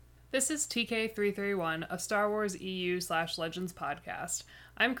This is TK331, a Star Wars EU/Legends podcast.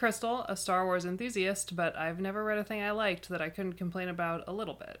 I'm Crystal, a Star Wars enthusiast, but I've never read a thing I liked that I couldn't complain about a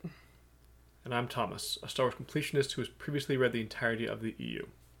little bit. And I'm Thomas, a Star Wars completionist who has previously read the entirety of the EU.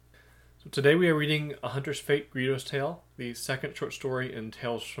 So today we are reading A Hunter's Fate, Greedo's Tale, the second short story in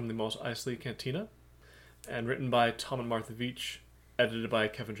Tales from the Mos Eisley Cantina, and written by Tom and Martha Veitch, edited by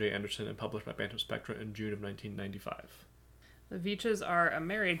Kevin J. Anderson, and published by Bantam Spectra in June of 1995. The Veitches are a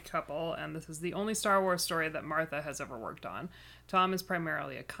married couple, and this is the only Star Wars story that Martha has ever worked on. Tom is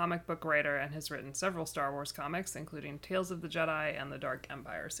primarily a comic book writer and has written several Star Wars comics, including Tales of the Jedi and the Dark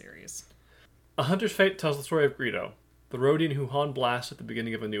Empire series. A Hunter's Fate tells the story of Greedo, the Rodian who Han blasts at the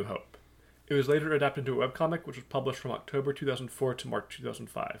beginning of A New Hope. It was later adapted into a webcomic, which was published from October 2004 to March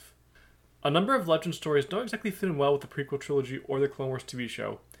 2005. A number of legend stories don't exactly fit in well with the prequel trilogy or the Clone Wars TV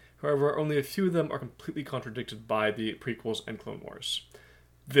show. However, only a few of them are completely contradicted by the prequels and Clone Wars.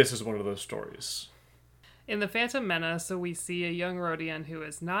 This is one of those stories. In The Phantom Menace, we see a young Rodian who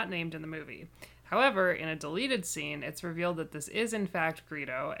is not named in the movie. However, in a deleted scene, it's revealed that this is in fact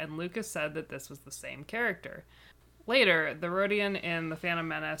Greedo, and Lucas said that this was the same character. Later, the Rodian in The Phantom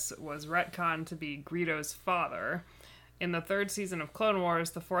Menace was retconned to be Greedo's father. In the third season of Clone Wars,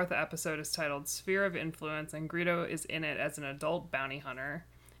 the fourth episode is titled Sphere of Influence, and Greedo is in it as an adult bounty hunter.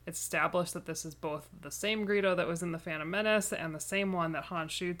 It's established that this is both the same Greedo that was in The Phantom Menace and the same one that Han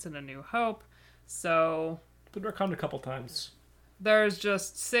shoots in A New Hope. So Been retconned a couple times. There's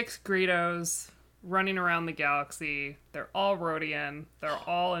just 6 Greedos running around the galaxy. They're all Rodian. They're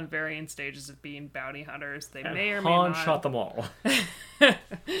all in varying stages of being bounty hunters. They And may or may Han not. shot them all.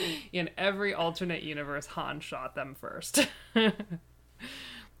 In every alternate universe, Han shot them first.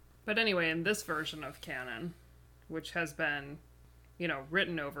 But anyway, in this version of canon, which has been,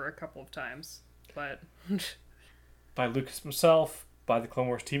 written over a couple of times, but By Lucas himself, by the Clone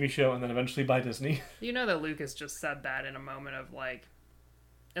Wars TV show, and then eventually by Disney. you know that Lucas just said that in a moment of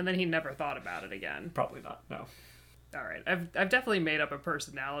and then he never thought about it again. Probably not, no. All right, I've definitely made up a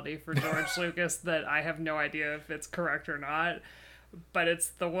personality for George Lucas that I have no idea if it's correct or not, but it's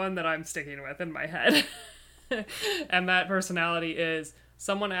the one that I'm sticking with in my head. And that personality is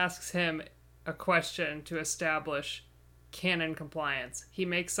someone asks him a question to establish canon compliance. He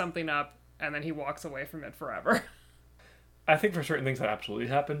makes something up and then he walks away from it forever. I think for certain things that absolutely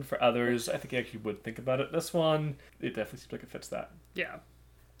happened. For others, I think he actually would think about it. This one, it definitely seems like it fits that. Yeah.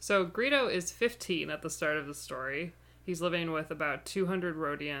 So Greedo is 15 at the start of the story. He's living with about 200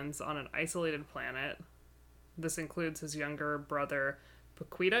 Rodians on an isolated planet. This includes his younger brother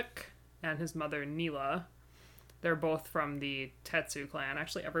Paquiduk and his mother Neela. They're both from the Tetsu clan.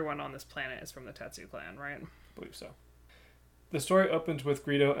 Actually, everyone on this planet is from the Tetsu clan, right? I believe so. The story opens with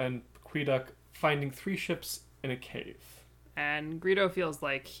Greedo and Paquiduk finding 3 ships in a cave. And Greedo feels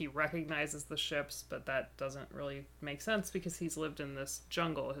like he recognizes the ships, but that doesn't really make sense because he's lived in this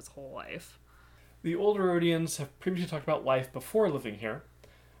jungle his whole life. The older Rodians have previously talked about life before living here,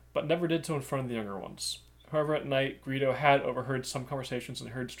 but never did so in front of the younger ones. However, at night, Greedo had overheard some conversations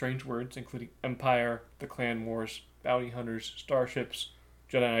and heard strange words, including Empire, the Clan Wars, Bounty Hunters, Starships,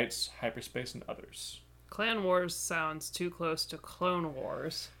 Jedi Knights, hyperspace, and others. Clan Wars sounds too close to Clone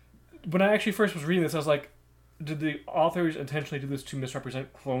Wars. When I actually first was reading this, I was like, did the authors intentionally do this to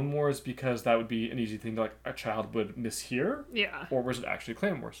misrepresent Clone Wars because that would be an easy thing that a child would mishear? Yeah. Or was it actually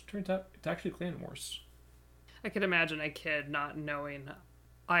Clan Wars? Turns out it's actually Clan Wars. I could imagine a kid not knowing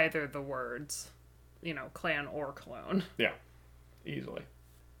either the words, clan or clone. Yeah, easily.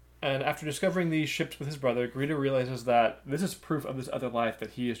 And after discovering these ships with his brother, Greedo realizes that this is proof of this other life that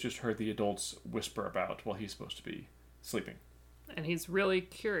he has just heard the adults whisper about while he's supposed to be sleeping. And he's really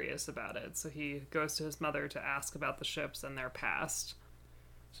curious about it, so he goes to his mother to ask about the ships and their past.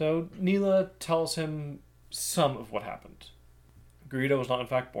 So Neela tells him some of what happened. Greedo was not in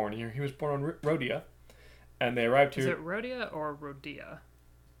fact born here. He was born on Rhodia, and they arrived here... Is it Rhodia or Rhodia?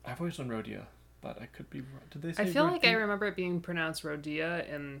 I've always done Rhodia, but I could be wrong. Did they say I feel Rhodia? like I remember it being pronounced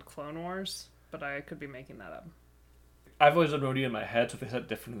Rhodia in Clone Wars, but I could be making that up. I've always done Rhodia in my head, so if they said it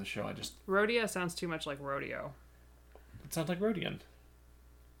different in the show, Rhodia sounds too much like rodeo. It sounds like Rhodian.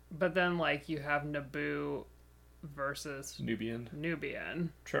 But then, you have Naboo versus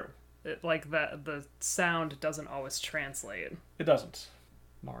Nubian. True. The sound doesn't always translate. It doesn't.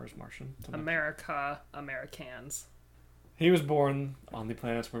 Mars, Martian. America, Americans. He was born on the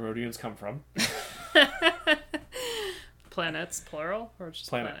planets where Rhodians come from. Planets, plural? Or just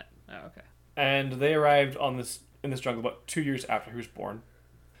planet? Oh, okay. And they arrived in this jungle about 2 years after he was born.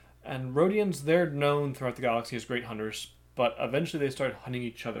 And Rhodians, they're known throughout the galaxy as great hunters, but eventually they started hunting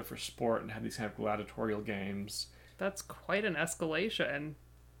each other for sport and had these kind of gladiatorial games. That's quite an escalation.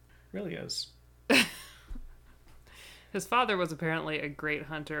 Really is. His father was apparently a great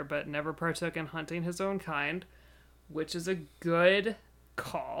hunter, but never partook in hunting his own kind, which is a good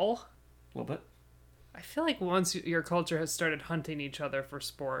call. A little bit. I feel like once your culture has started hunting each other for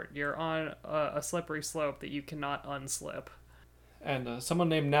sport, you're on a slippery slope that you cannot unslip. And someone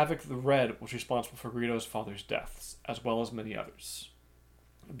named Navik the Red was responsible for Greedo's father's deaths, as well as many others,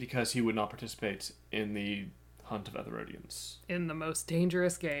 because he would not participate in the hunt of other Rodians. In the most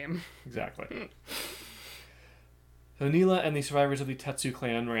dangerous game. Exactly. So Neela and the survivors of the Tetsu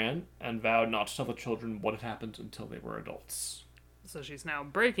clan ran and vowed not to tell the children what had happened until they were adults. So she's now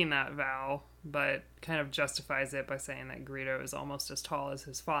breaking that vow, but kind of justifies it by saying that Greedo is almost as tall as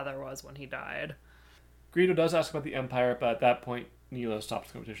his father was when he died. Greedo does ask about the Empire, but at that point, Neela stops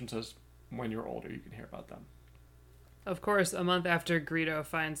the conversation and says, when you're older, you can hear about them. Of course, a month after Greedo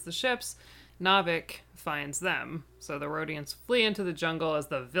finds the ships, Navik finds them. So the Rodians flee into the jungle as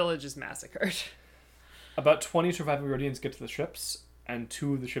the village is massacred. About 20 surviving Rodians get to the ships, and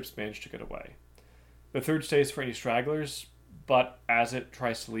 2 of the ships manage to get away. The third stays for any stragglers, but as it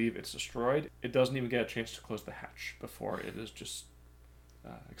tries to leave, it's destroyed. It doesn't even get a chance to close the hatch before it is just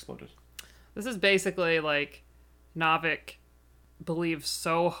exploded. This is basically like Navik believes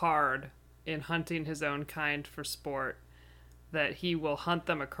so hard in hunting his own kind for sport that he will hunt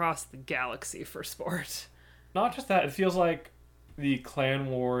them across the galaxy for sport. Not just that, it feels like the clan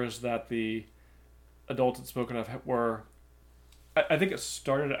wars that the adults had spoken of were... I think it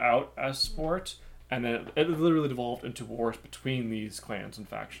started out as sport, and then it literally devolved into wars between these clans and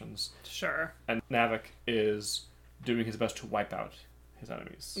factions. Sure. And Navik is doing his best to wipe out his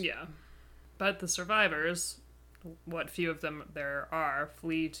enemies. Yeah. But the survivors, what few of them there are,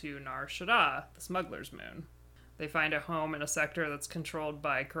 flee to Nar Shaddaa, the smuggler's moon. They find a home in a sector that's controlled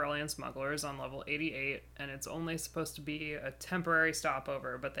by Corellian smugglers on level 88, and it's only supposed to be a temporary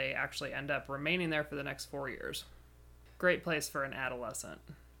stopover, but they actually end up remaining there for the next 4 years. Great place for an adolescent.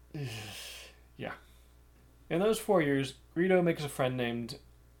 Yeah. In those 4 years, Greedo makes a friend named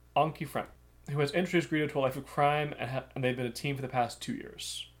Anki Friend, who has introduced Greedo to a life of crime, and they've been a team for the past 2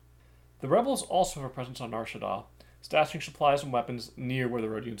 years. The rebels also have a presence on Nar Shaddaa, stashing supplies and weapons near where the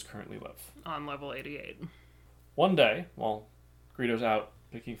Rodians currently live. On level 88. One day, while Greedo's out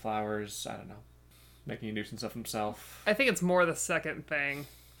picking flowers, I don't know, making a nuisance of himself. I think it's more the second thing.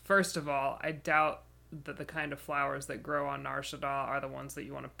 First of all, I doubt that the kind of flowers that grow on Nar Shaddaa are the ones that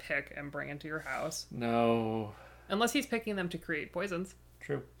you want to pick and bring into your house. No. Unless he's picking them to create poisons.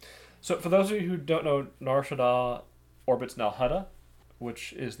 True. So for those of you who don't know, Nar Shaddaa orbits Nal Hutta,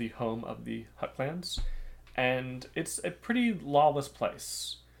 which is the home of the Hutt clans, and it's a pretty lawless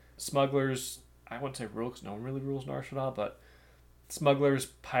place. Smugglers, I wouldn't say rule because no one really rules Nar Shaddaa, but smugglers,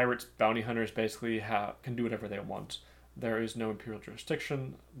 pirates, bounty hunters basically can do whatever they want. There is no imperial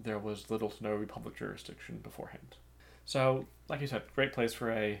jurisdiction. There was little to no republic jurisdiction beforehand. So, like you said, great place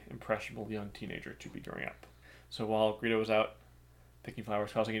for a impressionable young teenager to be growing up. So while Greedo was out picking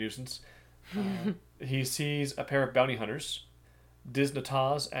flowers, causing a nuisance, he sees a pair of bounty hunters, Diz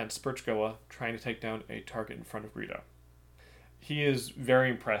Nataz and Spurchgoa, trying to take down a target in front of Greedo. He is very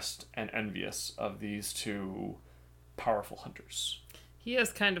impressed and envious of these two powerful hunters. He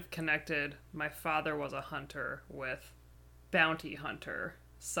has kind of connected my father was a hunter with bounty hunter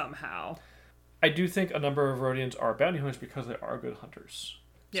somehow. I do think a number of Rodians are bounty hunters because they are good hunters.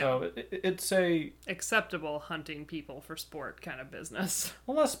 Yeah. So it's a... acceptable hunting people for sport kind of business.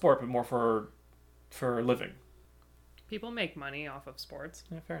 Well, less sport, but more for living. People make money off of sports.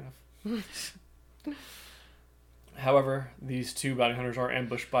 Yeah, fair enough. However, these two bounty hunters are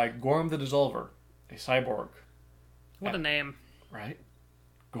ambushed by Gorm the Dissolver, a cyborg. What a name. Right?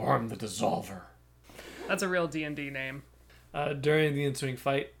 Gorm the Dissolver. That's a real D&D name. During the ensuing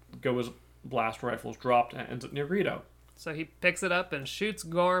fight, Goa's blast rifle is dropped and ends up near Greedo. So he picks it up and shoots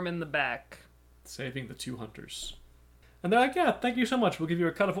Gorm in the back. Saving the two hunters. And they're like, yeah, thank you so much. We'll give you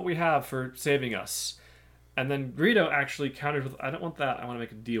a cut of what we have for saving us. And then Greedo actually counters with, I don't want that. I want to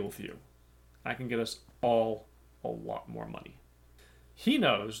make a deal with you. I can get us all a lot more money. He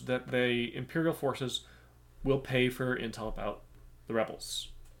knows that the Imperial forces will pay for intel about the rebels.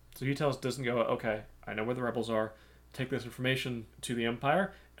 So he tells Diz and Goa, okay, I know where the rebels are. Take this information to the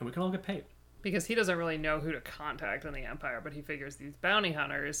Empire, and we can all get paid. Because he doesn't really know who to contact in the Empire, but he figures these bounty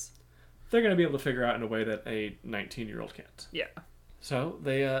hunters... they're going to be able to figure out in a way that a 19-year-old can't. Yeah. So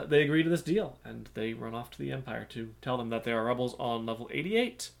they agree to this deal, and they run off to the Empire to tell them that they are rebels on level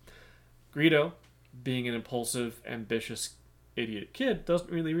 88. Greedo, being an impulsive, ambitious, idiot kid, doesn't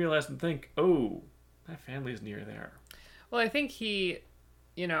really realize and think, oh, my family's near there. Well, I think he,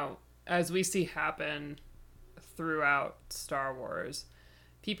 as we see happen throughout Star Wars,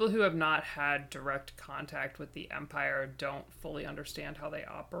 people who have not had direct contact with the Empire don't fully understand how they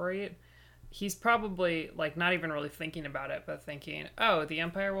operate. He's probably, like, not even really thinking about it, but thinking, oh, the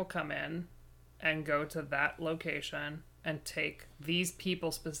Empire will come in and go to that location and take these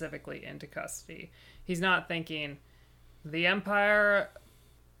people specifically into custody. He's not thinking, the Empire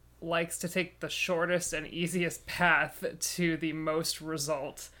likes to take the shortest and easiest path to the most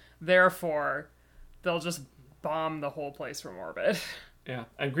result. Therefore, they'll just bomb the whole place from orbit. Yeah,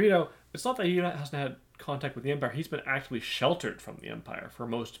 and Greedo, it's not that he hasn't had contact with the Empire. He's been actively sheltered from the Empire for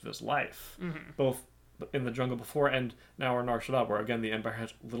most of his life, both in the jungle before and now in Nar Shaddaa, where again the Empire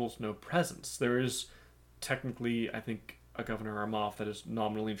has little to no presence. There is technically, I think, a Governor Armoff that is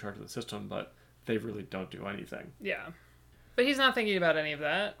nominally in charge of the system, but they really don't do anything. Yeah. But he's not thinking about any of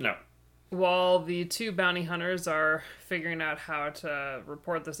that. No. While the two bounty hunters are figuring out how to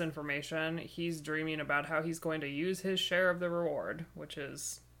report this information, he's dreaming about how he's going to use his share of the reward, which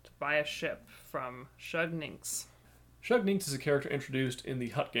is to buy a ship from Shug Ninx. Shug Ninx is a character introduced in the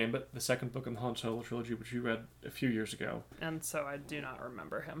Hutt Gambit, the second book in the Han Solo trilogy, which you read a few years ago. And so I do not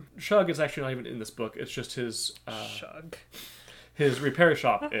remember him. Shug is actually not even in this book. It's just his... Shug. His repair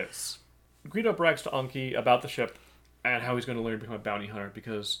shop is. Greedo brags to Anki about the ship and how he's going to learn to become a bounty hunter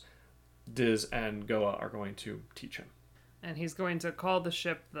because Diz and Goa are going to teach him. And he's going to call the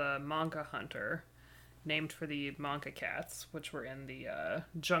ship the Monka Hunter, named for the Monka cats, which were in the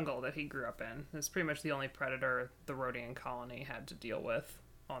jungle that he grew up in. It's pretty much the only predator the Rodian colony had to deal with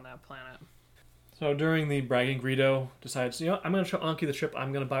on that planet. So during the bragging, Greedo decides, I'm going to show Anki the ship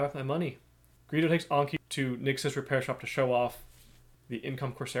I'm going to buy with my money. Greedo takes Anki to Nix's repair shop to show off the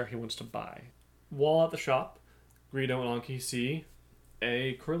income Corsair he wants to buy. While at the shop, Greedo and Anki see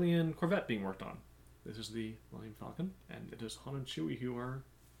a Corellian Corvette being worked on. This is the Millennium Falcon, and it is Han and Chewie who are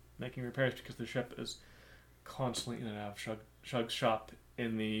making repairs because the ship is constantly in and out of Shug's shop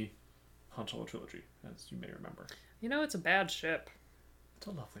in the Han Solo trilogy, as you may remember. It's a bad ship. It's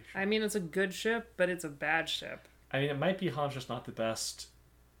a lovely ship. I mean, it's a good ship, but it's a bad ship. I mean, it might be Han's just not the best...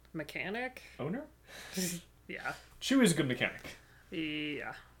 Mechanic? Owner? Yeah. Chewie's a good mechanic.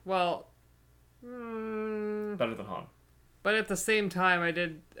 Yeah. Well... Better than Han. But at the same time,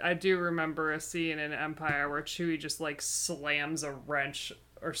 I do remember a scene in Empire where Chewie just, like, slams a wrench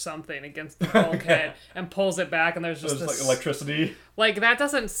or something against the bulkhead and pulls it back, and there's just this... like electricity. Like, that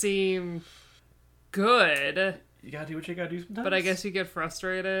doesn't seem good. You gotta do what you gotta do sometimes. But I guess you get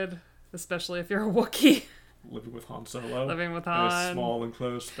frustrated, especially if you're a Wookiee. Living with Han Solo. Living with in Han. a small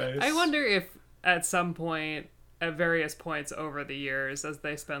enclosed space. I wonder if at some point, at various points over the years, as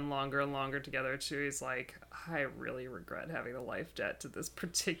they spend longer and longer together, Chewie's like, I really regret having a life debt to this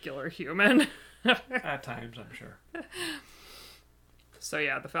particular human. At times, I'm sure. So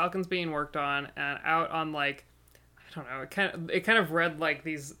yeah, the Falcon's being worked on, and out on, like, I don't know, it kind of read like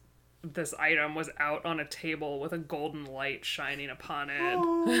this item was out on a table with a golden light shining upon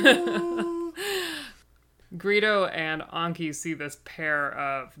it. Greedo and Anki see this pair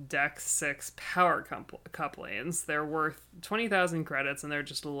of Deck 6 power couplings. They're worth 20,000 credits, and they're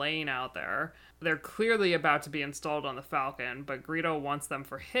just laying out there. They're clearly about to be installed on the Falcon, but Greedo wants them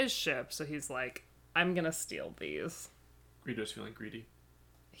for his ship, so he's like, I'm gonna steal these. Greedo's feeling greedy.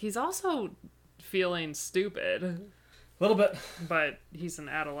 He's also feeling stupid. A little bit. But he's an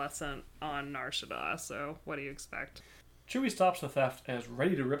adolescent on Nar Shaddaa, so what do you expect? Chewie stops the theft and is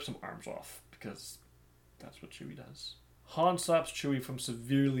ready to rip some arms off, because that's what Chewie does. Han stops Chewie from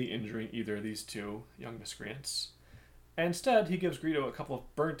severely injuring either of these two young miscreants. And instead, he gives Greedo a couple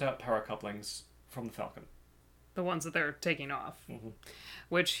of burnt-out power couplings from the Falcon. The ones that they're taking off. Mm-hmm.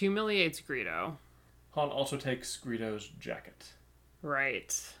 Which humiliates Greedo. Han also takes Greedo's jacket.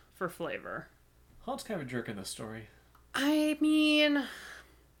 Right. For flavor. Han's kind of a jerk in this story. I mean,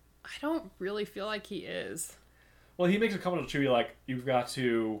 I don't really feel like he is. Well, he makes a comment to Chewie like, you've got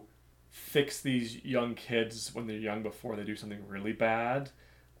to fix these young kids when they're young before they do something really bad.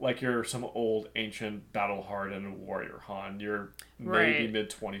 Like you're some old, ancient, battle-hardened warrior, Han. You're maybe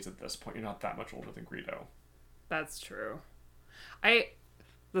mid-20s at this point. You're not that much older than Greedo. That's true.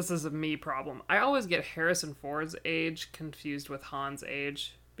 This is a me problem. I always get Harrison Ford's age confused with Han's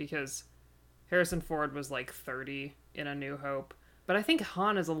age, because Harrison Ford was like 30 in A New Hope. But I think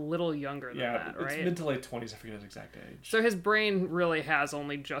Han is a little younger than that, right? It's mid to late 20s, I forget his exact age. So his brain really has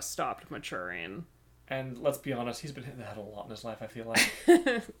only just stopped maturing. And let's be honest, he's been hitting the head a lot in his life, I feel like.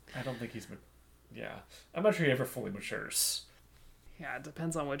 I don't think he's... Yeah. I'm not sure he ever fully matures. Yeah, it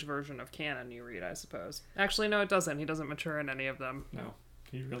depends on which version of canon you read, I suppose. Actually, no, it doesn't. He doesn't mature in any of them. No,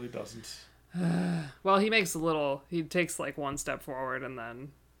 he really doesn't. Well, he takes like one step forward and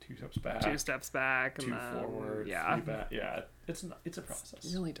then... Two steps back. Two steps back. And two then, forward. Yeah. Three back. Yeah. It's a process.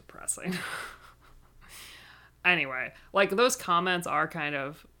 It's really depressing. Anyway, like, those comments are kind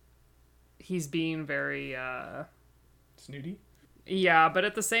of... He's being very, Snooty? Yeah, but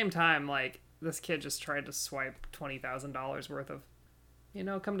at the same time, like, this kid just tried to swipe $20,000 worth of,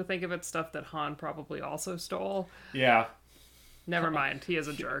 come to think of it, stuff that Han probably also stole. Yeah. Never mind, he is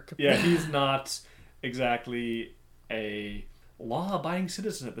a jerk. Yeah, he's not exactly a law-abiding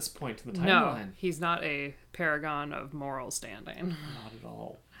citizen at this point in the timeline. No, he's not a paragon of moral standing. Not at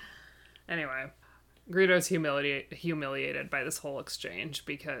all. Anyway, Greedo's humiliated by this whole exchange,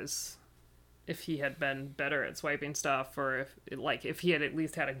 because if he had been better at swiping stuff, or if he had at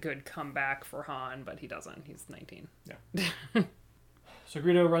least had a good comeback for Han, but he doesn't. He's 19. Yeah. So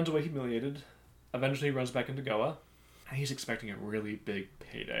Greedo runs away humiliated. Eventually he runs back into Goa, and he's expecting a really big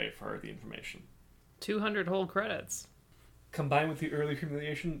payday for the information. 200 whole credits. Combined with the early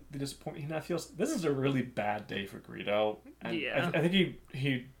humiliation, the disappointment he now feels, this is a really bad day for Greedo. And Yeah. I think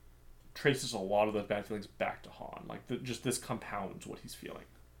he traces a lot of those bad feelings back to Han. Like, just this compounds what he's feeling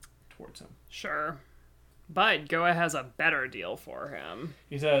towards him. Sure. But Goa has a better deal for him.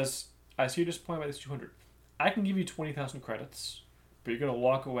 He says, I see you're disappointed by this 200. I can give you 20,000 credits, but you're going to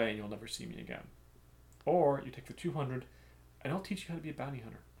walk away and you'll never see me again. Or you take the 200 and I'll teach you how to be a bounty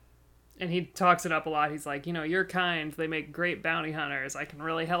hunter. And he talks it up a lot. He's like, you're kind. They make great bounty hunters. I can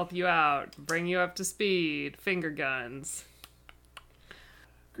really help you out. Bring you up to speed. Finger guns.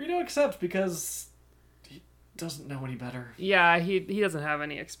 Greedo accepts because he doesn't know any better. Yeah, he doesn't have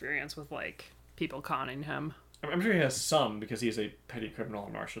any experience with, like, people conning him. I'm sure he has some because he's a petty criminal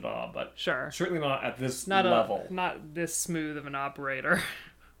in Nar Shaddaa, but Sure. certainly not at this Not level. not this smooth of an operator.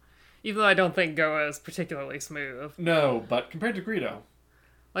 Even though I don't think Goa is particularly smooth. No, but compared to Greedo,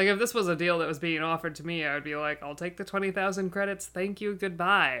 Like, if this was a deal that was being offered to me, I would be like, I'll take the 20,000 credits, thank you,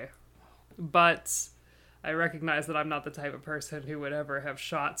 goodbye. But I recognize that I'm not the type of person who would ever have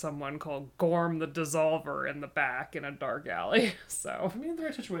shot someone called Gorm the Dissolver in the back in a dark alley, so... I mean, in the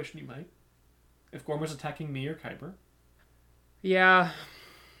right situation, you might. If Gorm was attacking me or Kuiper. Yeah,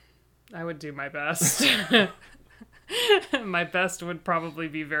 I would do my best. My best would probably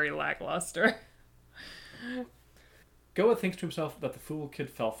be very lackluster. Goa thinks to himself that the fool kid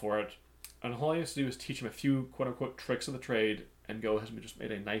fell for it, and all he has to do is teach him a few quote-unquote tricks of the trade, and Goa has just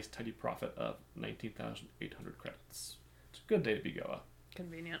made a nice, tidy profit of 19,800 credits. It's a good day to be Goa.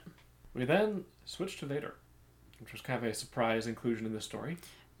 Convenient. We then switch to Vader, which was kind of a surprise inclusion in this story.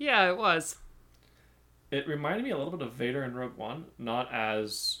 Yeah, it was. It reminded me a little bit of Vader in Rogue One, not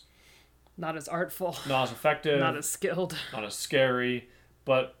as artful. not as effective, Not as skilled. not as scary,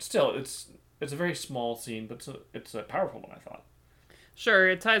 but still, it's a very small scene, but it's a powerful one, I thought. Sure,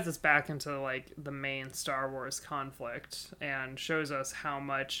 it ties us back into, like, the main Star Wars conflict and shows us how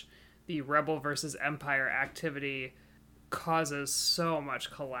much the Rebel versus Empire activity causes so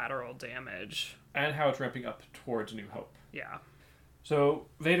much collateral damage. And how it's ramping up towards New Hope. Yeah. So,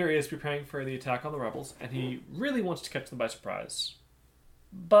 Vader is preparing for the attack on the Rebels, and he really wants to catch them by surprise.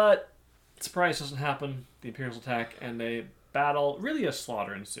 But, surprise doesn't happen, the Imperials attack, and a battle, really a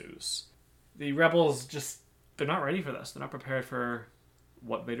slaughter ensues. The Rebels they're not ready for this. They're not prepared for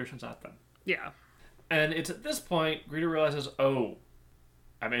what Vader sends at them. Yeah. And it's at this point, Greedo realizes, oh,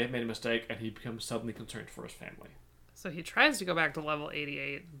 I may have made a mistake, and he becomes suddenly concerned for his family. So he tries to go back to level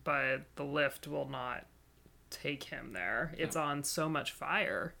 88, but the lift will not take him there. It's on so much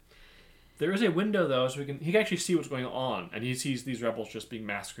fire. There is a window, though, so he can actually see what's going on, and he sees these rebels just being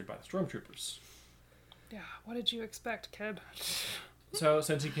massacred by the stormtroopers. Yeah, what did you expect, kid? So,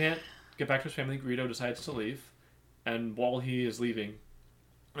 since he can't get back to his family, Greedo decides to leave, and while he is leaving,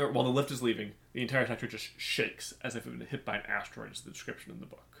 or while the lift is leaving, the entire sector just shakes as if it had been hit by an asteroid, is the description in the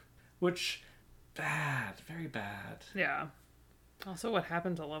book. Which, bad, very bad. Yeah. Also, what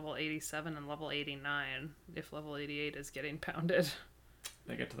happened to level 87 and level 89 if level 88 is getting pounded?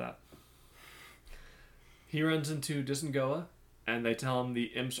 They get to that. He runs into Dizengoa, and they tell him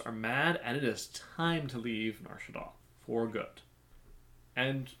the imps are mad, and it is time to leave Nar Shaddaa for good.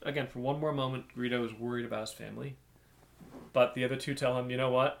 And again, for one more moment, Greedo is worried about his family. But the other two tell him, you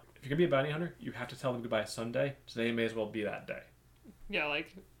know what? If you're going to be a bounty hunter, you have to tell them goodbye Sunday. Today may as well be that day. Yeah,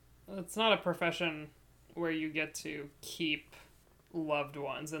 like, it's not a profession where you get to keep loved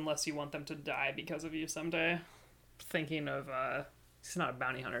ones unless you want them to die because of you someday. Thinking of, he's not a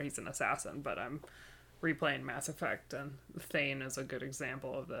bounty hunter, he's an assassin, but I'm replaying Mass Effect, and Thane is a good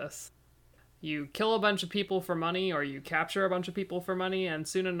example of this. You kill a bunch of people for money, or you capture a bunch of people for money, and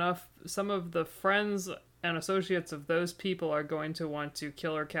soon enough, some of the friends and associates of those people are going to want to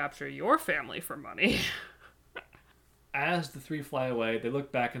kill or capture your family for money. As the three fly away, they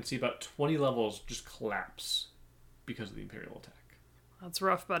look back and see about 20 levels just collapse because of the Imperial attack. That's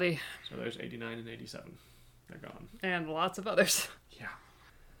rough, buddy. So there's 89 and 87. They're gone. And lots of others. Yeah.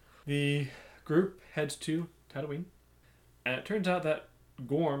 The group heads to Tatooine, and it turns out that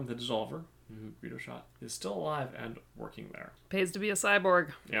Gorm, the Dissolver, who Greedo shot, is still alive and working there. Pays to be a cyborg.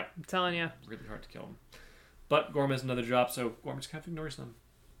 Yeah. I'm telling you. Really hard to kill him. But Gorm has another job, so Gorm just kind of ignores them.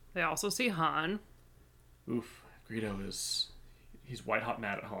 They also see Han. Oof. Greedo he's white hot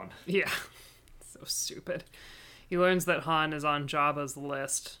mad at Han. Yeah. So stupid. He learns that Han is on Jabba's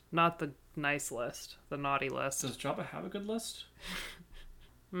list. Not the nice list. The naughty list. Does Jabba have a good list?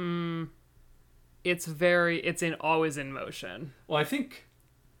 It's always in motion. Well, I think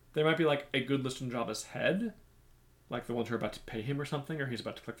there might be like a good list in Jabba's head. Like the ones who are about to pay him or something, or he's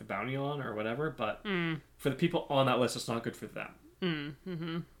about to collect the bounty on, or whatever. But for the people on that list, it's not good for them.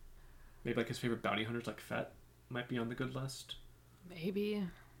 Mm-hmm. Maybe like his favorite bounty hunters, like Fett, might be on the good list. Maybe.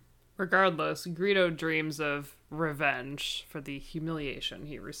 Regardless, Greedo dreams of revenge for the humiliation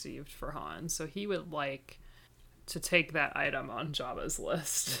he received for Han, so he would like to take that item on Jabba's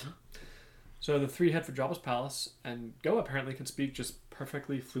list. So the three head for Jabba's palace, and Go apparently can speak just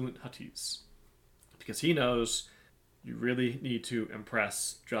perfectly fluent Huttese. Because he knows you really need to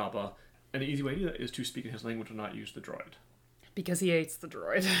impress Jabba, and the easy way to do that is to speak in his language and not use the droid. Because he hates the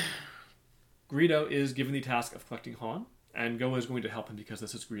droid. Greedo is given the task of collecting Han, and Go is going to help him because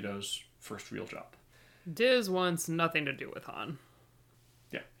this is Greedo's first real job. Diz wants nothing to do with Han.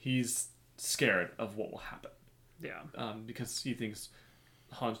 Yeah, he's scared of what will happen. Yeah. Because he thinks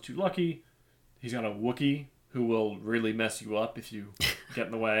Han's too lucky. He's got a Wookiee who will really mess you up if you get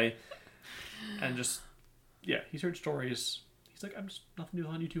in the way. And just, yeah, he's heard stories. He's like, I'm just nothing to do,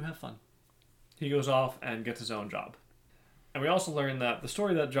 Han, you two have fun. He goes off and gets his own job. And we also learn that the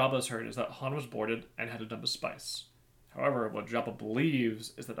story that Jabba has heard is that Han was boarded and had to dump his spice. However, what Jabba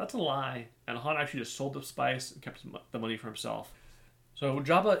believes is that that's a lie, and Han actually just sold the spice and kept the money for himself. So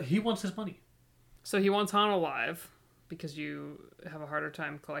Jabba, he wants his money. So he wants Han alive because you have a harder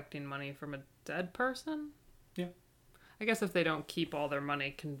time collecting money from a dead person? Yeah. I guess if they don't keep all their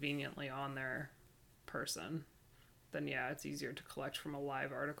money conveniently on their person, then yeah, it's easier to collect from a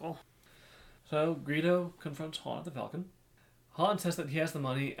live article. So Greedo confronts Han at the Falcon. Han says that he has the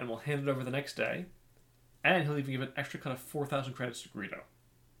money and will hand it over the next day, and he'll even give an extra cut of 4,000 credits to Greedo.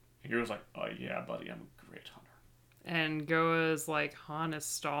 And Greedo's like, oh yeah, buddy, I'm a great hunter. And Goa's like, Han is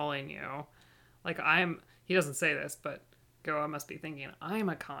stalling you. Like, he doesn't say this, but Goa must be thinking, I'm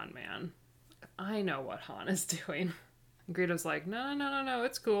a con man. I know what Han is doing. And Greedo's like, no,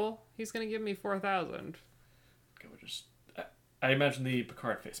 it's cool. He's going to give me 4,000. Goa just... I imagine the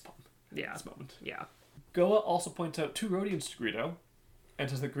Picard facepalm Yeah. at this moment. Yeah. Goa also points out two Rodians to Greedo, and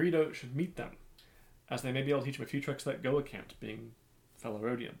says that Greedo should meet them, as they may be able to teach him a few tricks that Goa can't, being fellow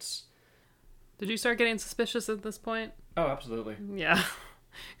Rodians. Did you start getting suspicious at this point? Oh, absolutely. Yeah.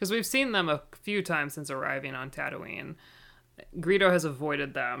 Because we've seen them a few times since arriving on Tatooine. Greedo has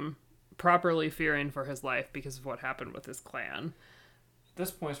avoided them, properly fearing for his life because of what happened with his clan. At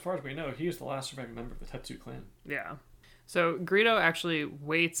this point, as far as we know, he is the last surviving member of the Tetsu clan. Yeah. So Greedo actually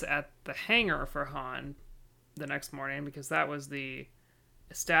waits at the hangar for Han the next morning because that was the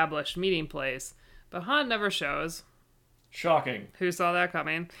established meeting place. But Han never shows. Shocking. Who saw that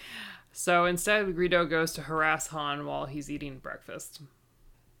coming? So instead, Greedo goes to harass Han while he's eating breakfast.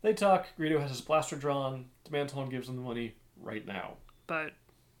 They talk, Greedo has his blaster drawn, demands Han gives him the money right now. But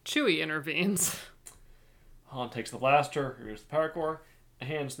Chewie intervenes. Han takes the blaster, removes the power core, and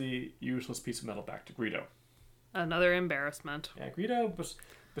hands the useless piece of metal back to Greedo. Another embarrassment. Yeah, Greedo was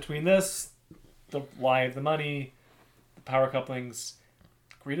between this, the lie of the money, the power couplings.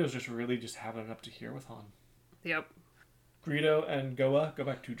 Greedo's just really just having it up to here with Han. Yep. Greedo and Goa go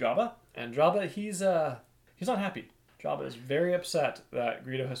back to Jabba, and Jabba, he's not happy. Jabba is very upset that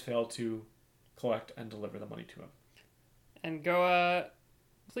Greedo has failed to collect and deliver the money to him. And Goa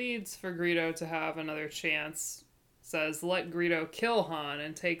pleads for Greedo to have another chance. Says, let Greedo kill Han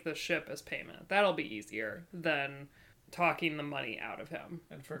and take the ship as payment. That'll be easier than talking the money out of him.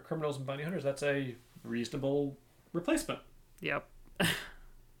 And for criminals and bounty hunters, that's a reasonable replacement. Yep.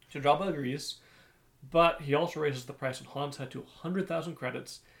 So Jabba agrees, but he also raises the price on Han's head to 100,000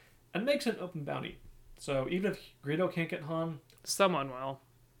 credits and makes an open bounty. So even if Greedo can't get Han, Someone will.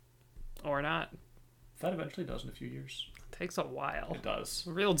 Or not. that eventually does in a few years. Takes a while. It does.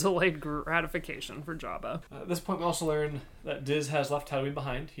 Real delayed gratification for Jabba. At this point, we also learn that Diz has left Tatooine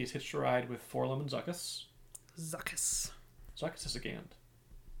behind. He's hitched a ride with 4-LOM and Zuckuss. Zuckuss. Zuckuss is a Gand,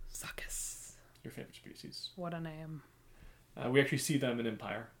 Zuckuss. your favorite species. What a name. We actually see them in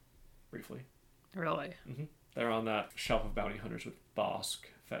Empire, briefly. Really? They're on that shelf of bounty hunters with Bosk,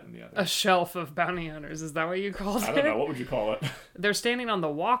 Fett in the other. A shelf of bounty hunters. Is that what you called it? I don't know. What would you call it? They're standing on the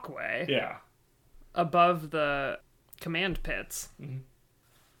walkway Yeah. above the command pits. Mm-hmm.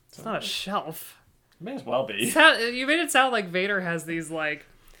 It's not a shelf. May as well be. You made it sound like Vader has these, like,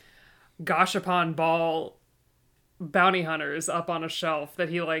 Gashapon Ball bounty hunters up on a shelf that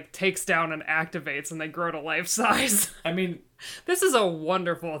he, like, takes down and activates and they grow to life size. I mean, This is a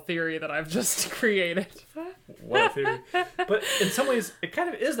wonderful theory that I've just created. what a theory. But in some ways, it kind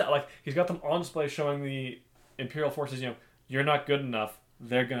of is that. Like, he's got them on display showing the Imperial forces, you're not good enough.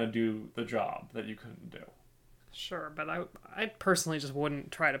 They're going to do the job that you couldn't do. Sure, but I personally just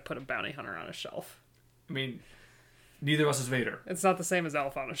wouldn't try to put a bounty hunter on a shelf. I mean, neither of us is Vader. It's not the same as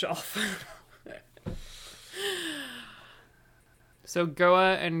Elf on a shelf. So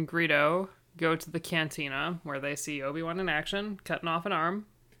Goa and Greedo go to the cantina where they see Obi-Wan in action, cutting off an arm.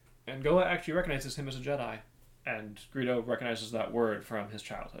 And Goa actually recognizes him as a Jedi. And Greedo recognizes that word from his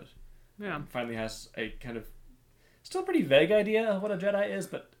childhood. Yeah. And finally has a kind of still pretty vague idea of what a Jedi is,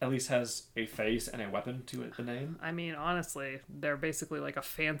 but at least has a face and a weapon to it, the name. I mean, honestly, they're basically like a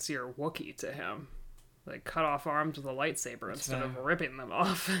fancier Wookiee to him. They cut off arms with a lightsaber instead of ripping them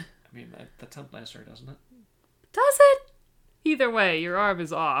off. I mean, that sounds nicer, doesn't it? Does it? Either way, your arm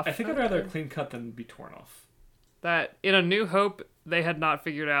is off. I think I'd rather clean cut than be torn off. That, in A New Hope, they had not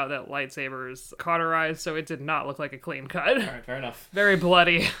figured out that lightsabers cauterize, so it did not look like a clean cut. Alright, fair enough. Very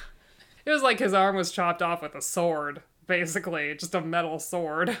bloody. It was like his arm was chopped off with a sword, basically. Just a metal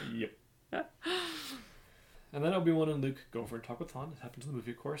sword. Yep. And then Obi-Wan and Luke go over and talk with Han. It happens in the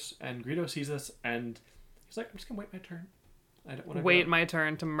movie, of course. And Greedo sees this, and he's like, I'm just going to wait my turn. I don't want to Wait my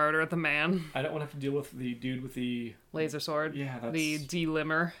turn to murder the man. I don't want to have to deal with the dude with the... Laser sword. Yeah, that's... The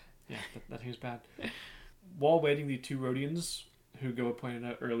delimmer. Yeah, that seems bad. While waiting, the two Rodians, who Goa pointed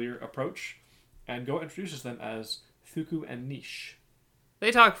out earlier, approach, and Goa introduces them as Thuku and Nish. They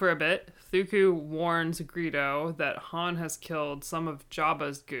talk for a bit. Thuku warns Greedo that Han has killed some of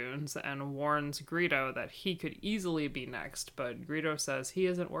Jabba's goons and warns Greedo that he could easily be next, but Greedo says he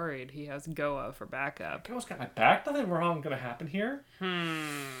isn't worried. He has Goa for backup. Goa's got my back? Nothing wrong going to happen here.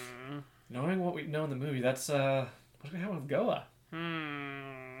 Knowing what we know in the movie, that's, what's going to happen with Goa?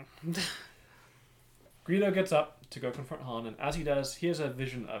 Greedo gets up to go confront Han, and as he does, he has a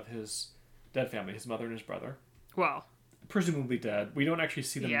vision of his dead family, his mother and his brother. Well, presumably dead. We don't actually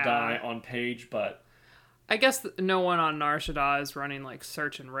see them die on page, but... I guess no one on Nar Shaddaa is running, like,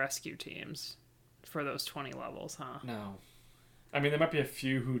 search and rescue teams for those 20 levels, huh? No. I mean, there might be a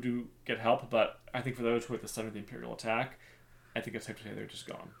few who do get help, but I think for those who are at the center of the Imperial attack, I think it's safe to say they're just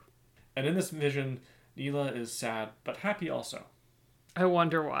gone. And in this vision, Neela is sad, but happy also. I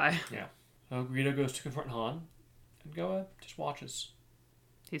wonder why. Yeah. So Greedo goes to confront Han, and Goa just watches.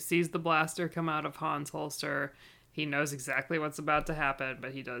 He sees the blaster come out of Han's holster. He knows exactly what's about to happen,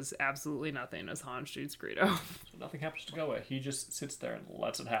 but he does absolutely nothing as Han shoots Greedo. So nothing happens to Goa. He just sits there and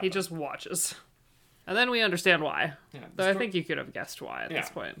lets it happen. He just watches. And then we understand why. Yeah, Though I think you could have guessed why at this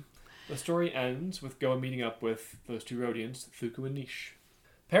point. The story ends with Goa meeting up with those two Rodians, Thuku and Nish.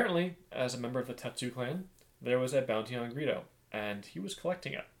 Apparently, as a member of the Tetsu clan, there was a bounty on Greedo, and he was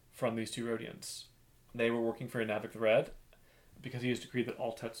collecting it from these two Rodians. They were working for Navik the Red, because he has decreed that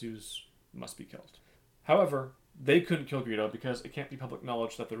all Tetsus must be killed. However, they couldn't kill Greedo because it can't be public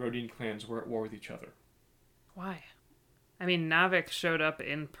knowledge that the Rodian clans were at war with each other. Why? I mean, Navik showed up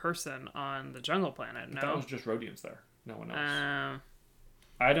in person on the Jungle Planet, no? That was just Rodians there. No one else.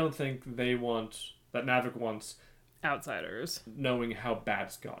 I don't think that Navik wants... outsiders. Knowing how bad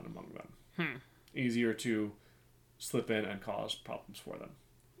it's gotten among them. Easier to slip in and cause problems for them.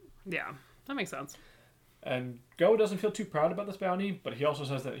 Yeah, that makes sense. And Goa doesn't feel too proud about this bounty, but he also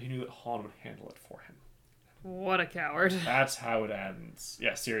says that he knew that Han would handle it for him. What a coward. That's how it ends.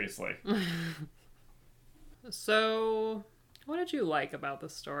 Yeah, seriously. So, what did you like about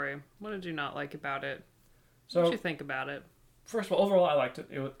this story? What did you not like about it? What did you think about it? First of all, overall, I liked it.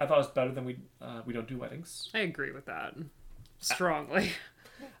 I thought it was better than We Don't Do Weddings. I agree with that. Strongly.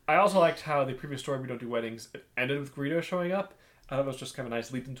 I also liked how the previous story, We Don't Do Weddings, it ended with Greedo showing up. I thought it was just kind of a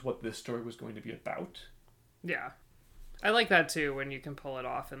nice leap into what this story was going to be about. Yeah. I like that too, when you can pull it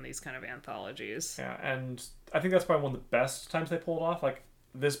off in these kind of anthologies. Yeah, and I think that's probably one of the best times they pulled off. Like,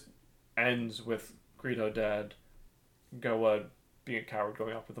 this ends with Greedo dead, Goa being a coward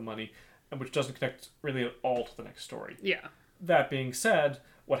going off with the money, and which doesn't connect really at all to the next story. Yeah. That being said,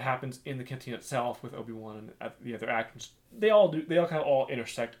 what happens in the canteen itself with Obi-Wan and the other actions, they all kind of all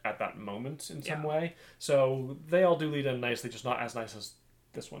intersect at that moment in some way. So they all do lead in nicely, just not as nice as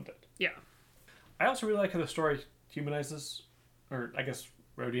this one did. Yeah. I also really like how the story humanizes, or I guess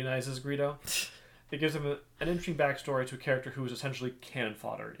Rodianizes Greedo. It gives them an interesting backstory to a character who is essentially cannon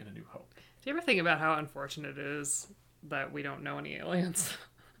fodder in A New Hope. Do you ever think about how unfortunate it is that we don't know any aliens?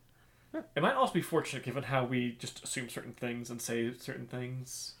 It might also be fortunate given how we just assume certain things and say certain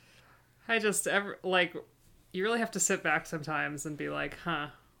things. You really have to sit back sometimes and be like,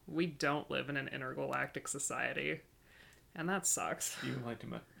 we don't live in an intergalactic society. And that sucks. You've been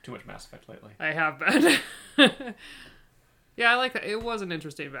playing too much Mass Effect lately. I have been. Yeah, I like that. It was an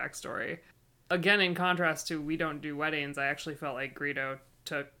interesting backstory. Again, in contrast to We Don't Do Weddings, I actually felt like Greedo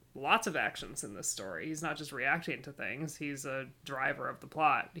took lots of actions in this story. He's not just reacting to things, he's a driver of the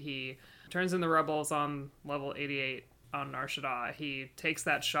plot. He turns in the rebels on level 88 on Nar Shaddaa. He takes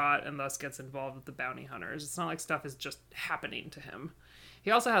that shot and thus gets involved with the bounty hunters. It's not like stuff is just happening to him.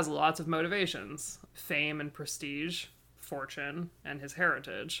 He also has lots of motivations: fame and prestige, fortune, and his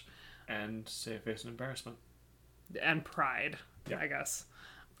heritage. And save face and embarrassment. And pride, yeah. I guess.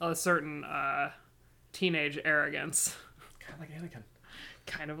 A certain teenage arrogance. Kind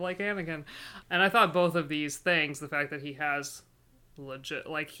of like Anakin. And I thought both of these things, the fact that he has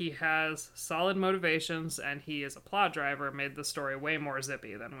he has solid motivations and he is a plot driver, made the story way more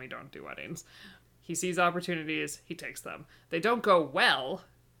zippy than We Don't Do Weddings. He sees opportunities, he takes them. They don't go well,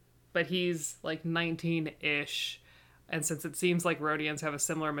 but he's like 19-ish. And since it seems like Rhodians have a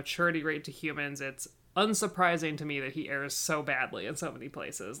similar maturity rate to humans, it's unsurprising to me that he errs so badly in so many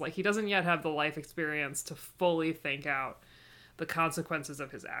places. Like, he doesn't yet have the life experience to fully think out the consequences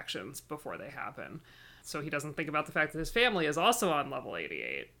of his actions before they happen. So he doesn't think about the fact that his family is also on level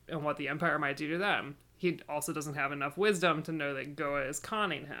 88 and what the Empire might do to them. He also doesn't have enough wisdom to know that Goa is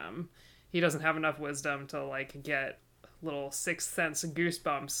conning him. He doesn't have enough wisdom to, like, get little sixth sense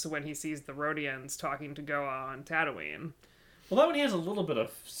goosebumps when he sees the Rhodians talking to Goa on Tatooine. Well, that one he has a little bit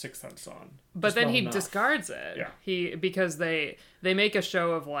of sixth sense on. But then he discards it. Yeah. Because they make a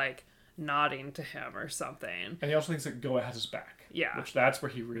show of, like, nodding to him or something. And he also thinks that Goa has his back. Yeah. Which that's where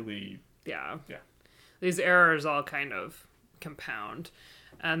he really... Yeah. Yeah. These errors all kind of compound.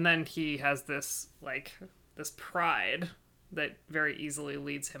 And then he has this pride that very easily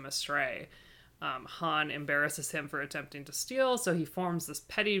leads him astray. Han embarrasses him for attempting to steal, so he forms this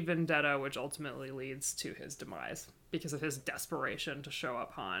petty vendetta, which ultimately leads to his demise because of his desperation to show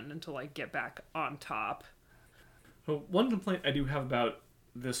up Han and to, like, get back on top. So one complaint I do have about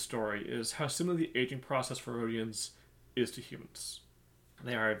this story is how similar the aging process for Rhodians is to humans.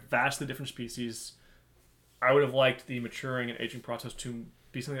 They are a vastly different species. I would have liked the maturing and aging process to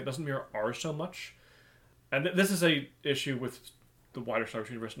be something that doesn't mirror ours so much. And this is a issue with the wider Star Wars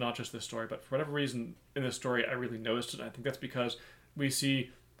universe, not just this story, but for whatever reason in this story I really noticed it. I think that's because we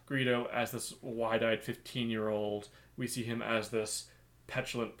see Greedo as this wide-eyed 15-year-old. We see him as this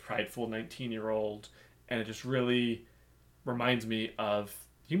petulant, prideful 19-year-old. And it just really reminds me of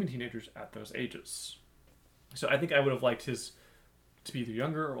human teenagers at those ages. So I think I would have liked his to be either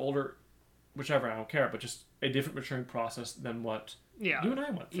younger or older, whichever, I don't care, but just a different maturing process than what you and I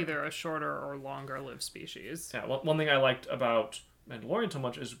went through. Either a shorter or longer lived species. Yeah, one thing I liked about Mandalorian so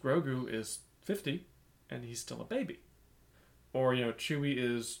much is Grogu is 50 and he's still a baby. Or, Chewie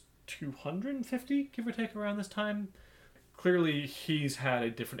is 250, give or take, around this time. Clearly, he's had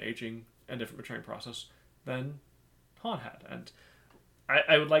a different aging and different maturing process than Han had. And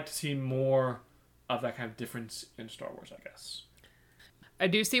I would like to see more of that kind of difference in Star Wars, I guess. I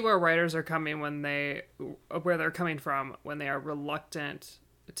do see where writers are coming where they're coming from when they are reluctant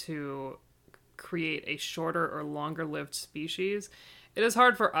to create a shorter or longer lived species. It is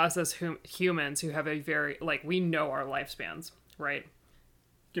hard for us as humans who have a very, we know our lifespans, right?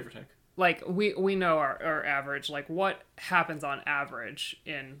 Give or take. We know our average, what happens on average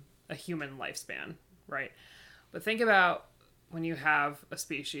in a human lifespan, right? But think about when you have a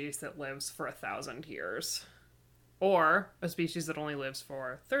species that lives for 1,000 years, or a species that only lives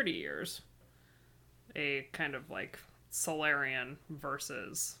for 30 years. A kind of Solarian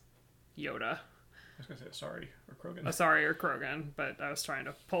versus Yoda. I was going to say Asari or Krogan. Asari or Krogan, but I was trying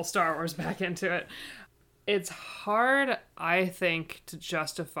to pull Star Wars back into it. It's hard, I think, to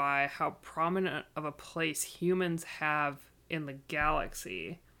justify how prominent of a place humans have in the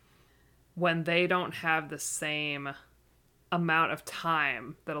galaxy when they don't have the same amount of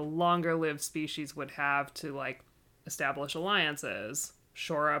time that a longer lived species would have to establish alliances,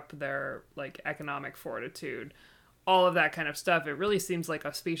 shore up their economic fortitude, all of that kind of stuff. It really seems like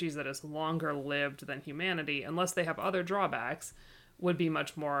a species that is longer lived than humanity, unless they have other drawbacks, would be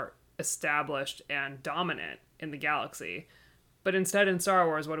much more established and dominant in the galaxy. But instead in Star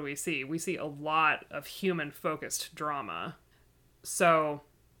Wars, what do we see? We see a lot of human-focused drama. So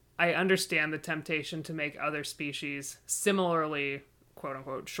I understand the temptation to make other species similarly,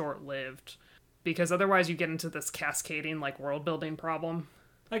 quote-unquote, short-lived, because otherwise you get into this cascading, like, world-building problem.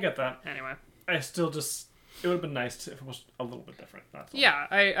 I get that. Anyway. I still just... It would have been nice if it was a little bit different. That's all. Yeah,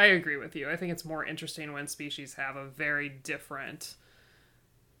 I agree with you. I think it's more interesting when species have a very different,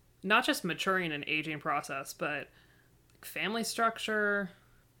 not just maturing and aging process, but family structure,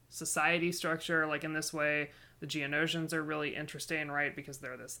 society structure. Like, in this way, the Geonosians are really interesting, right? Because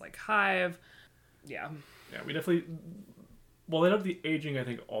they're this, like, hive. Yeah. Yeah, we definitely... Well, they don't have the aging, I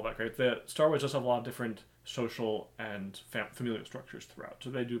think, all that great. The Star Wars does have a lot of different social and familial structures throughout,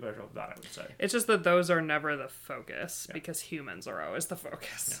 so they do a better job of that, I would say. It's just that those are never the focus, because humans are always the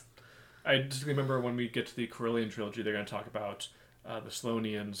focus. Yeah. I just remember when we get to the Corellian trilogy, they're going to talk about the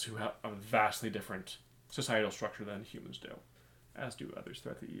Selonians, who have a vastly different societal structure than humans do, as do others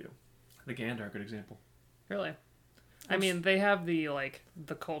throughout the EU. The Gand are a good example. Really? I mean, they have the, like,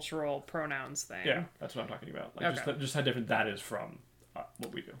 the cultural pronouns thing. Yeah, that's what I'm talking about. Like, Okay. just how different that is from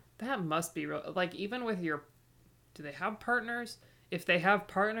what we do. That must be real. Like, even with your... Do they have partners? If they have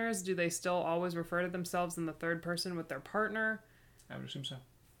partners, do they still always refer to themselves in the third person with their partner? I would assume so.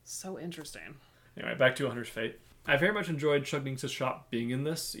 So interesting. Anyway, back to A Hunter's Fate. I very much enjoyed Shug Nings's shop being in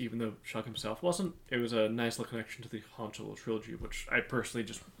this, even though Shug himself wasn't. It was a nice little connection to the Han Solo trilogy, which I personally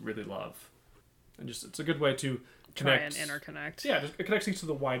just really love. And just, it's a good way to connect... Try and interconnect. Yeah, just it connects things to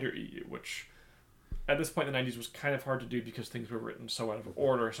the wider EU, which at this point in the 90s was kind of hard to do because things were written so out of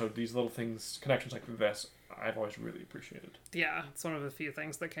order. So these little things, connections like this, I've always really appreciated. Yeah, it's one of the few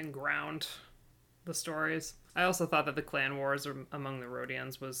things that can ground the stories. I also thought that the clan wars among the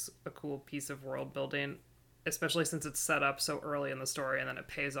Rodians was a cool piece of world building, especially since it's set up so early in the story and then it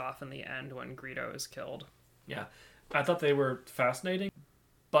pays off in the end when Greedo is killed. Yeah, I thought they were fascinating,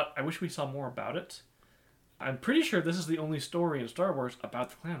 but I wish we saw more about it. I'm pretty sure this is the only story in Star Wars about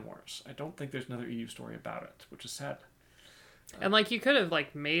the Clan Wars. I don't think there's another EU story about it, which is sad. And, like, you could have,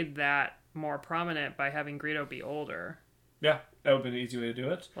 like, made that more prominent by having Greedo be older. Yeah, that would have been an easy way to do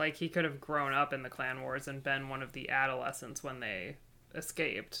it. Like, he could have grown up in the Clan Wars and been one of the adolescents when they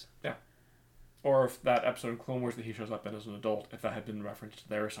escaped. Yeah. Or if that episode in Clone Wars that he shows up in as an adult, if that had been referenced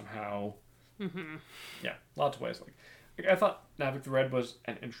there somehow. Mm-hmm. Yeah, lots of ways. Like I thought Navik the Red was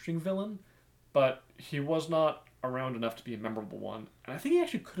an interesting villain, but he was not around enough to be a memorable one. And I think he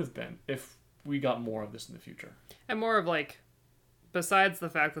actually could have been if we got more of this in the future. And more of, like, besides the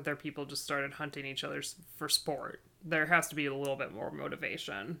fact that their people just started hunting each other for sport, there has to be a little bit more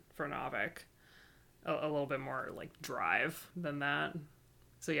motivation for Navik. A little bit more, like, drive than that.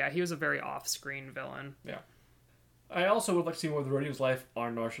 So yeah, he was a very off-screen villain. Yeah. I also would like to see more of the Rodian's life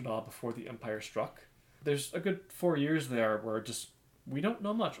on Nar Shaddaa before the Empire struck. There's a good 4 years there where just, we don't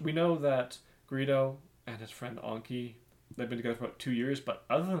know much. We know that Greedo and his friend Anki, they've been together for about 2 years, but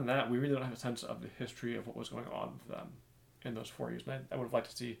other than that, we really don't have a sense of the history of what was going on with them in those 4 years. And I would have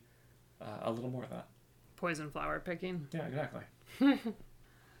liked to see a little more of that. Poison flower picking. Yeah, exactly.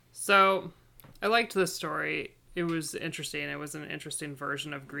 So, I liked this story. It was interesting. It was an interesting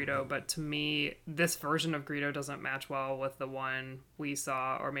version of Greedo, but to me, this version of Greedo doesn't match well with the one we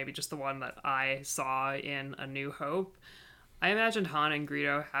saw, or maybe just the one that I saw in A New Hope. I imagined Han and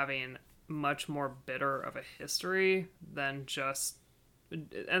Greedo having much more bitter of a history than just...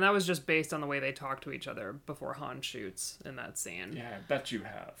 And that was just based on the way they talk to each other before Han shoots in that scene. Yeah, I bet you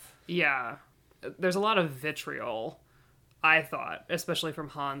have. Yeah. There's a lot of vitriol, I thought, especially from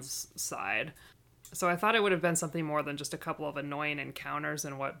Han's side. So I thought it would have been something more than just a couple of annoying encounters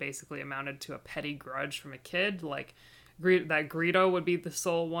and what basically amounted to a petty grudge from a kid. Like, that Greedo would be the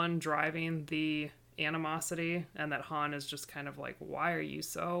sole one driving the animosity, and that Han is just kind of like, why are you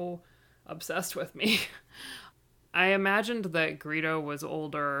so obsessed with me? I imagined that Greedo was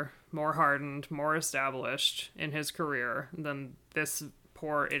older, more hardened, more established in his career than this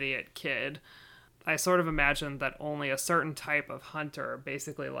poor idiot kid. I sort of imagined that only a certain type of hunter,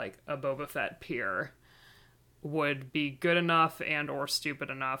 basically like a Boba Fett peer, would be good enough and or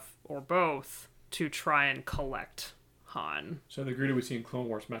stupid enough, or both, to try and collect Han. So the Greedo we see in Clone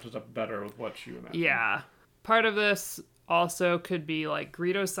Wars matches up better with what you imagine. Yeah. Part of this also could be like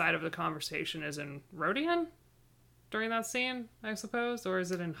Greedo's side of the conversation is in Rodian during that scene, I suppose, or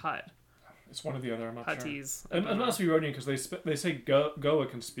is it in Hutt? It's one or the other, I'm not Huttese. sure. It must be Rodian because they say Goa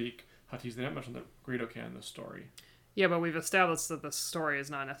can speak Huttese. They don't mention that Greedo can in this story. Yeah, but we've established that the story is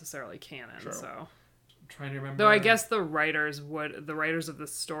not necessarily canon, True. so... I'm trying to remember. Though I guess the writers of the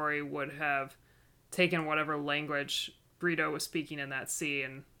story would have taken whatever language Greedo was speaking in that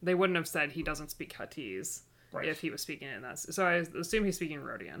scene. They wouldn't have said he doesn't speak Huttese if he was speaking in that. So I assume he's speaking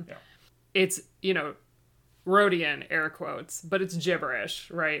Rodian. Yeah. It's, Rodian, air quotes, but it's gibberish,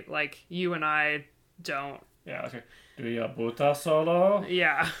 right? Like, you and I don't. Yeah, okay. Do you buta solo?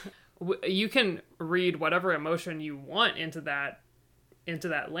 Yeah. you can read whatever emotion you want into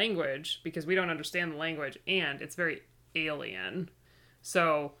that language, because we don't understand the language, and it's very alien.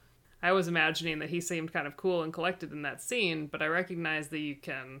 So I was imagining that he seemed kind of cool and collected in that scene, but I recognize that you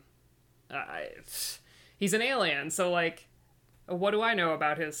can... he's an alien, so, like, what do I know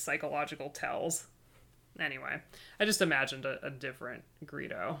about his psychological tells? Anyway, I just imagined a different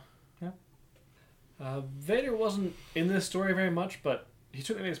Greedo. Yeah. Vader wasn't in this story very much, but he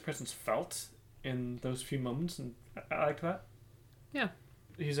certainly made his presence felt in those few moments, and I liked that. Yeah.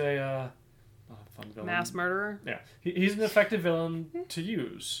 He's a fun villain. Mass murderer? Yeah. He's an effective villain to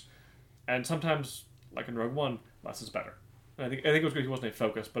use. And sometimes, like in Rogue One, less is better. And I think it was good he wasn't a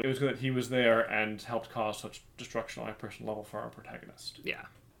focus, but it was good that he was there and helped cause such destruction on a personal level for our protagonist. Yeah.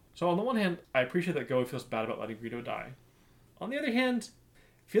 So on the one hand, I appreciate that Goa feels bad about letting Greedo die. On the other hand,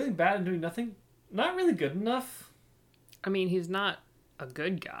 feeling bad and doing nothing, not really good enough. I mean, he's not a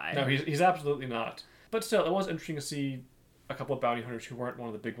good guy. No, he's absolutely not. But still, it was interesting to see a couple of bounty hunters who weren't one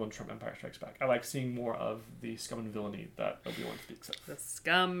of the big ones from Empire Strikes Back. I like seeing more of the scum and villainy that Obi-Wan speaks of. The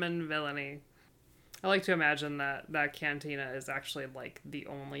scum and villainy. I like to imagine that cantina is actually like the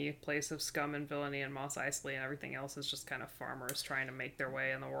only place of scum and villainy in Mos Eisley, and everything else is just kind of farmers trying to make their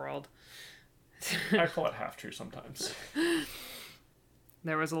way in the world. I call it half true sometimes.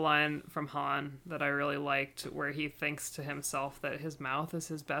 There was a line from Han that I really liked where he thinks to himself that his mouth is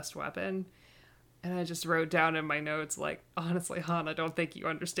his best weapon. And I just wrote down in my notes, like, honestly, Han, I don't think you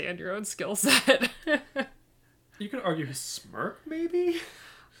understand your own skill set. You could argue his smirk, maybe?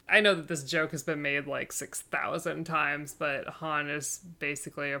 I know that this joke has been made like 6,000 times, but Han is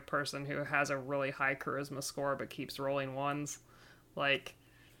basically a person who has a really high charisma score but keeps rolling ones. Like,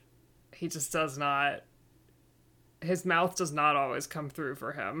 he just does not... His mouth does not always come through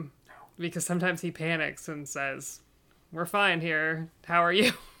for him. Because sometimes he panics and says, "We're fine here. How are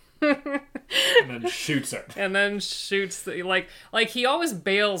you?" And then shoots it. And then shoots like he always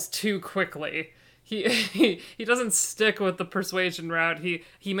bails too quickly. He doesn't stick with the persuasion route.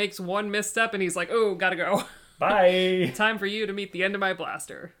 He makes one misstep and he's like, "Oh, gotta go. Bye. Time for you to meet the end of my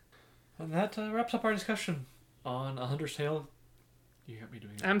blaster." And that wraps up our discussion on A Hunter's Tale. You got me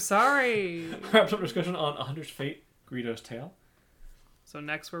doing that. I'm sorry. Wraps up our discussion on A Hunter's Fate, Greedo's Tale. So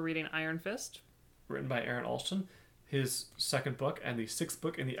next we're reading Iron Fist, written by Aaron Alston, his second book and the sixth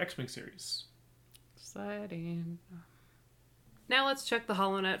book in the X-Wing series. Exciting. Now let's check the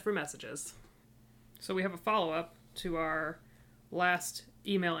HoloNet for messages. So we have a follow-up to our last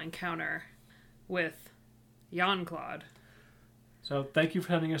email encounter with Jan Claude. So thank you for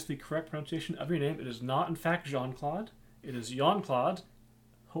sending us the correct pronunciation of your name. It is not, in fact, Jean-Claude. It is Jan Claude.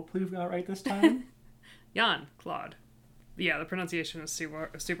 Hopefully we've got it right this time. Jan Claude. Yeah, the pronunciation is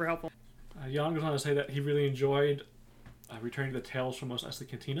super helpful. Jan goes on to say that he really enjoyed returning to the Tales from Mos Eisley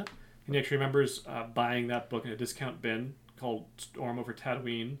Cantina. And he actually remembers buying that book in a discount bin called Storm Over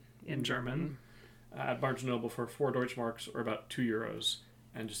Tatooine in German at Barnes & Noble for 4 Deutschmarks, or about €2.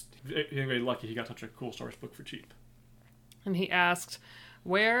 And just, he's really lucky he got such a cool Star Wars book for cheap. And he asked,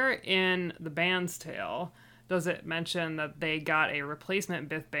 where in the band's tale does it mention that they got a replacement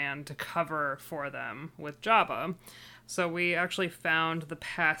Bith band to cover for them with Jabba? So we actually found the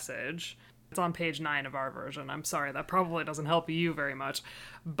passage. It's on page 9 of our version. I'm sorry, that probably doesn't help you very much.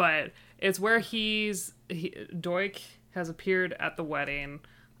 But it's where Doik has appeared at the wedding.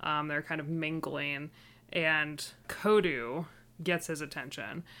 They're kind of mingling. And Kodu gets his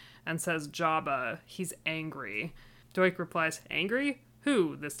attention and says, "Jabba, he's angry." Doik replies, "Angry?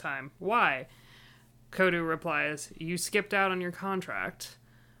 Who this time? Why?" Kodu replies, "You skipped out on your contract."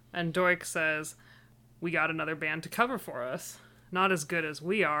 And Doik says, "We got another band to cover for us. Not as good as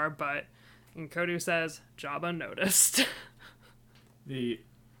we are, but..." And Kodu says, "Jabba noticed." The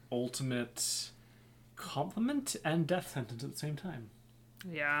ultimate compliment and death sentence at the same time.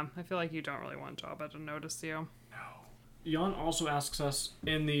 Yeah, I feel like you don't really want Jabba to notice you. No. Jan also asks us,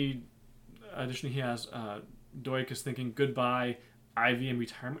 in the edition he has, Doik is thinking goodbye IVM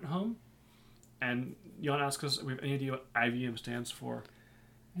retirement home. And Jan asks us if we have any idea what IVM stands for.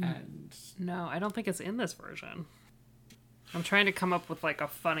 And no, I don't think it's in this version. I'm trying to come up with like a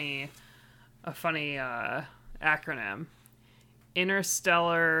funny acronym.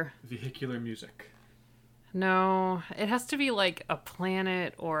 Interstellar vehicular music. No, it has to be like a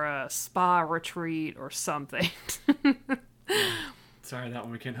planet or a spa retreat or something. Sorry, that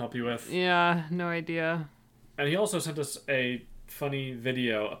one we can't help you with. Yeah, no idea. And he also sent us a funny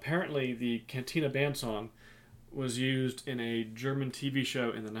video. Apparently, the Cantina band song was used in a German TV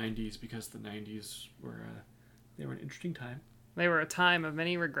show in the 90s because the 90s were they were an interesting time. They were a time of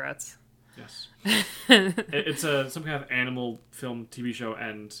many regrets. Yes. It's some kind of animal film TV show,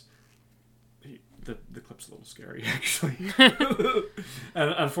 and the clip's a little scary, actually. And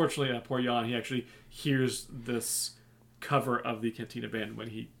unfortunately, poor Jan, he actually hears this cover of the Cantina Band. When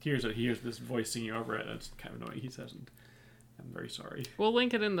he hears it, he hears this voice singing over it, and it's kind of annoying. He says, I'm very sorry. We'll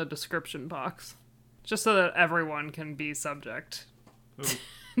link it in the description box, just so that everyone can be subject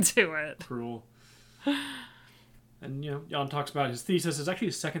to it. Cruel. And, Jan talks about his thesis. It's actually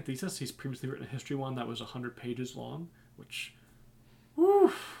his second thesis. He's previously written a history one that was 100 pages long, which,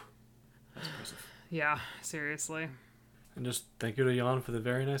 whew, that's impressive. Yeah, seriously. And just thank you to Jan for the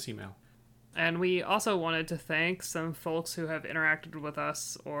very nice email. And we also wanted to thank some folks who have interacted with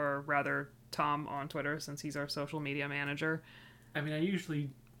us, or rather Tom on Twitter, since he's our social media manager. I mean, I usually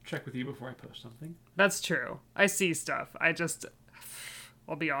check with you before I post something. That's true. I see stuff.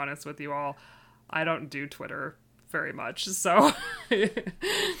 I'll be honest with you all, I don't do Twitter very much, so...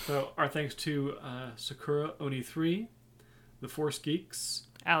 So our thanks to Sakura Oni 3, The Force Geeks,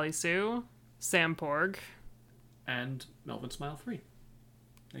 Ali Sue, Sam Porg, and Melvin Smile 3.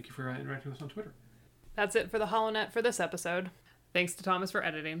 Thank you for interacting with us on Twitter. That's it for the HoloNet for this episode. Thanks to Thomas for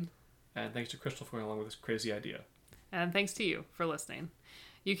editing. And thanks to Crystal for going along with this crazy idea. And thanks to you for listening.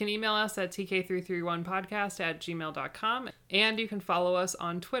 You can email us at tk331podcast@gmail.com, and you can follow us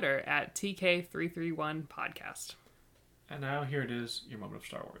on Twitter at tk331podcast. And now here it is, your moment of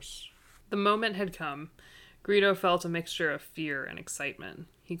Star Wars. The moment had come. Greedo felt a mixture of fear and excitement.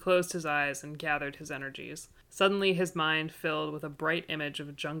 He closed his eyes and gathered his energies. Suddenly his mind filled with a bright image of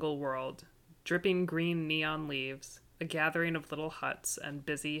a jungle world, dripping green neon leaves, a gathering of little huts, and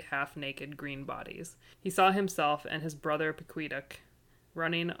busy, half-naked green bodies. He saw himself and his brother Pequiduk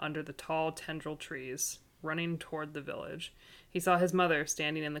running under the tall tendril trees, running toward the village. He saw his mother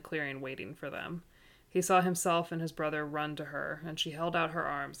standing in the clearing waiting for them. He saw himself and his brother run to her, and she held out her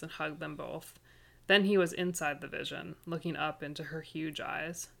arms and hugged them both. Then he was inside the vision, looking up into her huge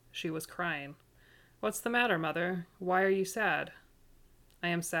eyes. She was crying. "What's the matter, Mother? Why are you sad?" "I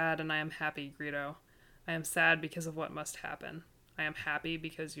am sad and I am happy, Greedo. I am sad because of what must happen. I am happy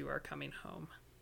because you are coming home."